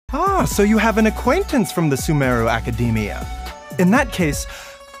Ah, so you have an acquaintance from the Sumeru Academia. In that case,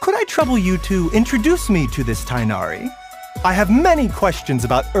 could I trouble you to introduce me to this Tainari? I have many questions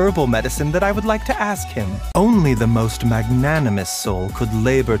about herbal medicine that I would like to ask him. Only the most magnanimous soul could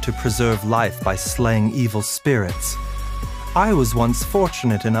labor to preserve life by slaying evil spirits. I was once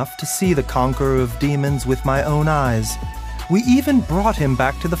fortunate enough to see the conqueror of demons with my own eyes. We even brought him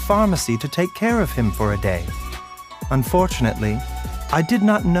back to the pharmacy to take care of him for a day. Unfortunately, I did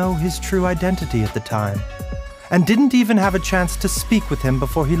not know his true identity at the time, and didn't even have a chance to speak with him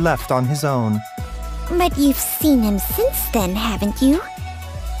before he left on his own. But you've seen him since then, haven't you?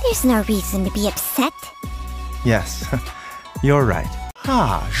 There's no reason to be upset. Yes, you're right.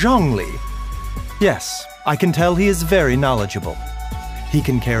 Ah, Zhongli. Yes, I can tell he is very knowledgeable. He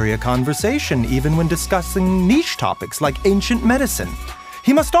can carry a conversation even when discussing niche topics like ancient medicine.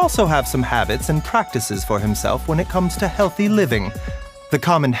 He must also have some habits and practices for himself when it comes to healthy living. The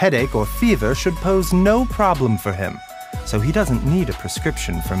common headache or fever should pose no problem for him, so he doesn't need a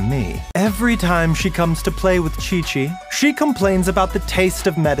prescription from me. Every time she comes to play with Chi-Chi, she complains about the taste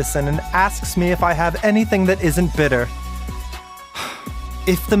of medicine and asks me if I have anything that isn't bitter.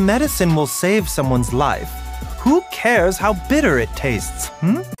 If the medicine will save someone's life, who cares how bitter it tastes,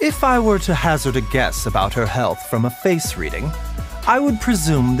 If I were to hazard a guess about her health from a face reading, I would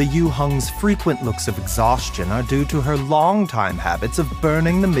presume the Yu-Hung's frequent looks of exhaustion are due to her long-time habits of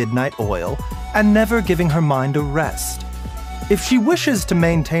burning the midnight oil and never giving her mind a rest. If she wishes to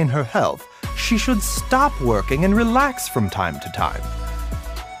maintain her health, she should stop working and relax from time to time.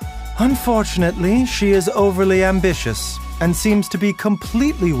 Unfortunately, she is overly ambitious and seems to be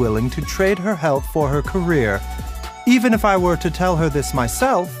completely willing to trade her health for her career. Even if I were to tell her this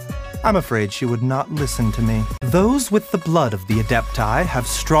myself, I'm afraid she would not listen to me. Those with the blood of the Adepti have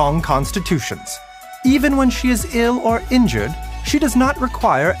strong constitutions. Even when she is ill or injured, she does not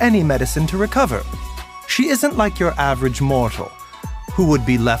require any medicine to recover. She isn't like your average mortal, who would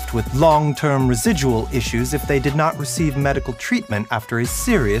be left with long-term residual issues if they did not receive medical treatment after a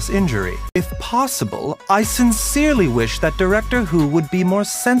serious injury. If possible, I sincerely wish that Director Hu would be more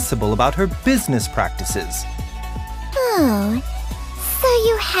sensible about her business practices. Oh, so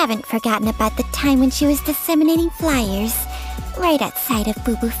you haven't forgotten about the time when she was disseminating flyers right outside of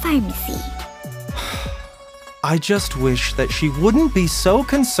Boo Boo Pharmacy. I just wish that she wouldn't be so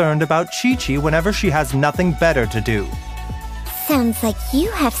concerned about Chi-Chi whenever she has nothing better to do. Sounds like you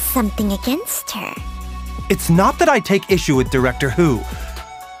have something against her. It's not that I take issue with Director Hu.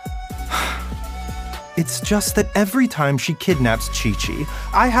 It's just that every time she kidnaps Chi-Chi,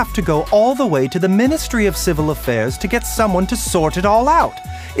 I have to go all the way to the Ministry of Civil Affairs to get someone to sort it all out.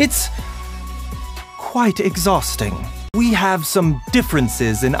 It's quite exhausting. We have some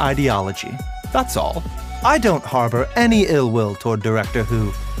differences in ideology, that's all. I don't harbor any ill will toward Director Hu.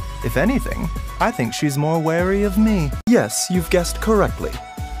 If anything, I think she's more wary of me. Yes, you've guessed correctly.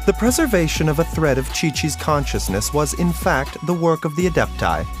 The preservation of a thread of Chi-Chi's consciousness was, in fact, the work of the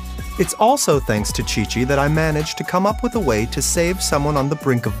Adepti. It's also thanks to Chi-Chi that I managed to come up with a way to save someone on the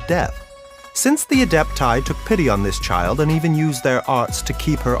brink of death. Since the Adepti took pity on this child and even used their arts to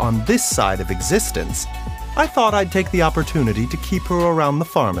keep her on this side of existence, I thought I'd take the opportunity to keep her around the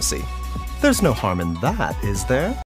pharmacy. There's no harm in that, is there?